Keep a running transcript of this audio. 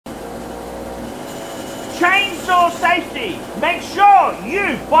Chainsaw safety. Make sure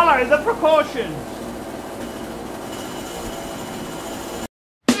you follow the precautions.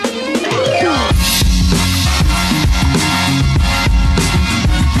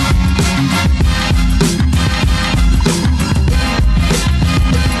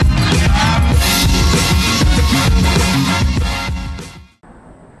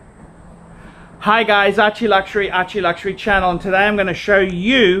 Hi guys, ArchieLuxury channel, and today I'm going to show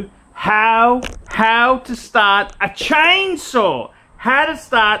you how to start a chainsaw. How to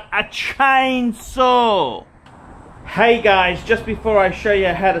start a chainsaw. Hey guys, just before I show you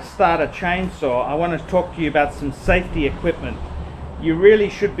how to start a chainsaw, I want to talk to you about some safety equipment. You really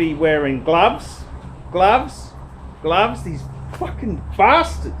should be wearing gloves. These fucking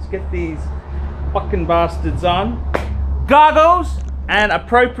bastards. Get these fucking bastards on. Goggles and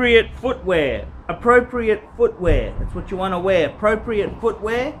appropriate footwear. That's what you want to wear. Appropriate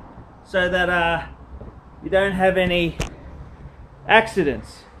footwear, so that you don't have any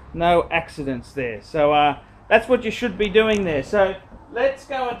accidents. No accidents there. So that's what you should be doing there. So let's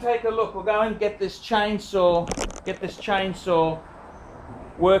go and take a look. We'll go and get this chainsaw.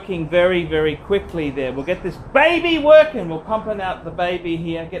 Working very, very quickly there. We'll get this baby working. We'll pump out the baby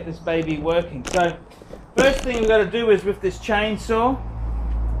here. Get this baby working. So first thing we've got to do is with this chainsaw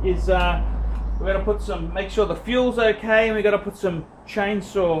is we're going to put some, make sure the fuel's okay, and we've got to put some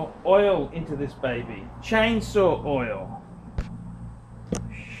chainsaw oil into this baby. Chainsaw oil.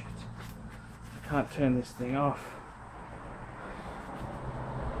 Shit. I can't turn this thing off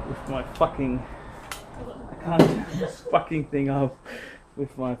with my fucking, I can't turn this fucking thing off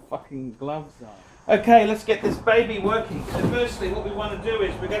with my fucking gloves on. Okay, let's get this baby working. So firstly, what we want to do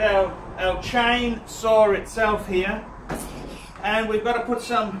is we've got our chainsaw itself here, and we've got to put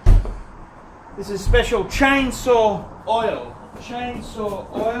some, this is special chainsaw oil. Chainsaw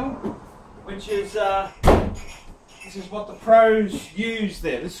oil, which is, this is what the pros use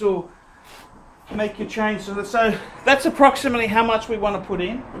there. This will make your chainsaw. So that's approximately how much we want to put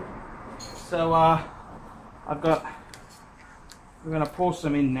in. So we're going to pour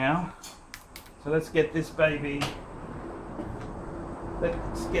some in now. So let's get this baby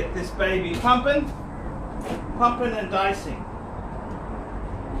pumping and dicing.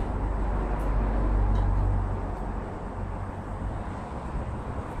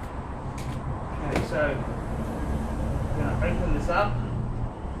 Okay, so I'm going to open this up.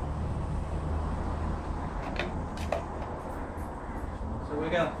 So we're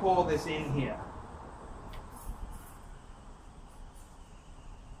going to pour this in here.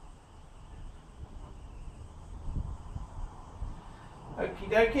 Okie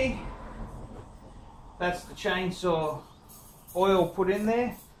dokie. That's the chainsaw oil put in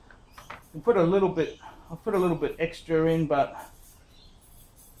there. We'll put a little bit, I'll put a little bit extra in, but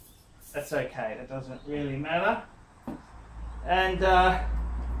that's okay, that doesn't really matter. And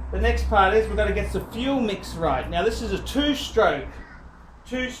the next part is we've got to get the fuel mix right. Now this is a two-stroke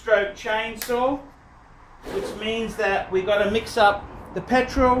chainsaw, which means that we've got to mix up the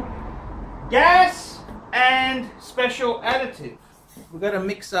petrol, gas, and special additive. We've got to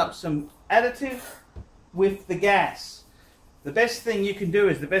mix up some additive with the gas. The best thing you can do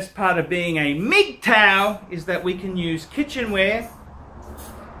is, the best part of being a MGTOW is that we can use kitchenware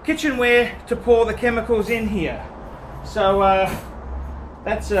to pour the chemicals in here. So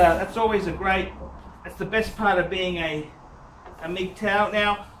that's always a great, that's the best part of being a MGTOW.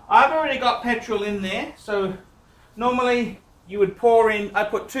 Now I've already got petrol in there, so normally you would pour in, I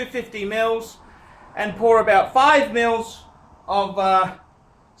put 250 mils and pour about 5 mils of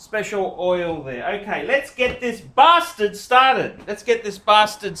special oil there. Okay, let's get this bastard started.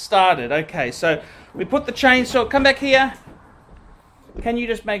 Okay, so we put the chainsaw, come back here. Can you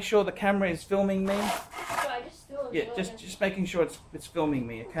just make sure the camera is filming me? Yeah, just making sure it's filming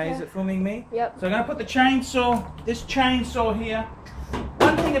me, okay? Is it filming me? Yep. So I'm going to put the chainsaw, this chainsaw here.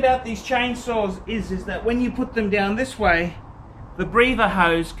 One thing about these chainsaws is that when you put them down this way, the breather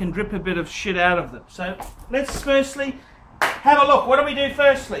hose can drip a bit of shit out of them. So let's firstly have a look. What do we do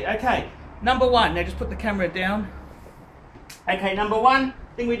firstly? Okay, number one. Now just put the camera down. Okay, number one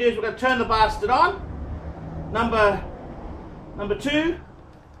thing we do is we're going to turn the bastard on. Number two,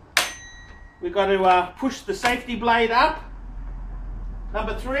 we've got to push the safety blade up.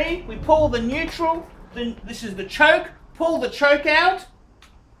 Number three, we pull the neutral. This is the choke. Pull the choke out.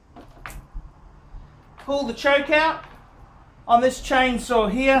 Pull the choke out. On this chainsaw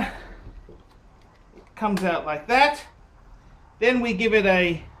here, it comes out like that. Then we give it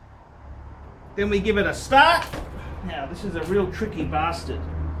a start. Now this is a real tricky bastard.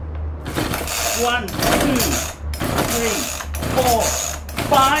 1, 2, 3, 4,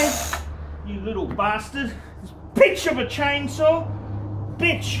 5. You little bastard. This bitch of a chainsaw.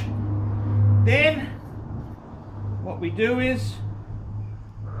 Bitch. Then, what we do is,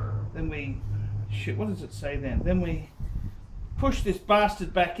 then we, shit, what does it say then? Then we push this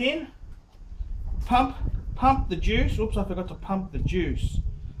bastard back in. Pump the juice. Oops, I forgot to pump the juice.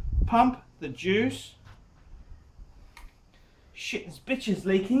 Pump the juice. Shit, this bitch is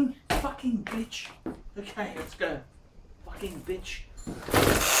leaking. Fucking bitch. Okay, let's go. Fucking bitch.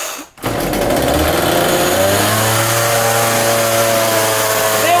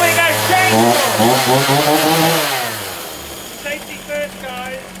 There we go, chainsaw. Safety first,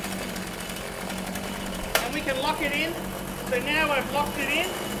 guys. And we can lock it in. So now I've locked it in.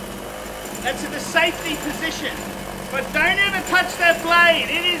 That's in the safety position. But don't ever touch that blade.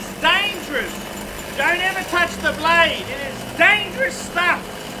 It is dangerous. Don't ever touch the blade. It is dangerous stuff.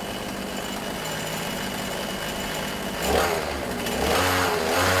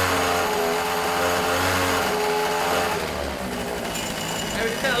 And we're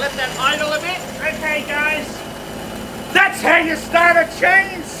just going to let that idle a bit. Okay, guys. That's how you start a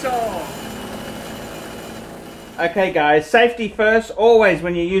chainsaw. Okay guys, safety first. Always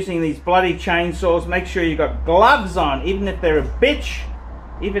when you're using these bloody chainsaws, make sure you've got gloves on, even if they're a bitch.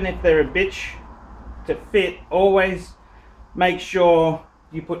 Even if they're a bitch to fit, always make sure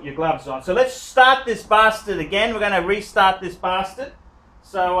you put your gloves on. So let's start this bastard again. We're going to restart this bastard.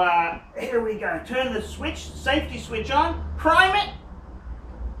 So here we go. Turn the switch, safety switch on, prime it,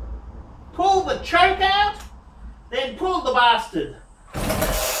 pull the choke out, then pull the bastard.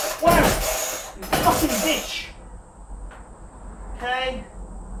 Whoa, you fucking bitch. Okay.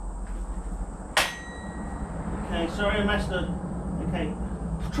 Okay, sorry, I must have. Okay,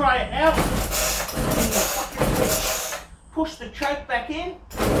 try it out. Push the choke back in.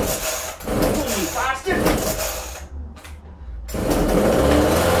 Pull me faster.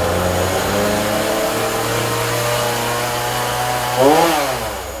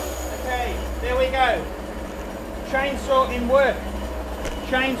 Okay, there we go. Chainsaw in work.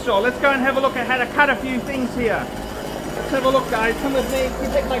 Chainsaw. Let's go and have a look at how to cut a few things here. Let's have a look, guys. Come with me. Can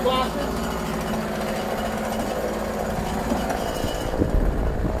you take my glasses?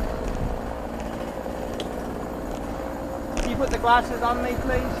 Can you put the glasses on me,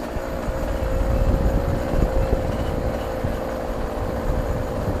 please?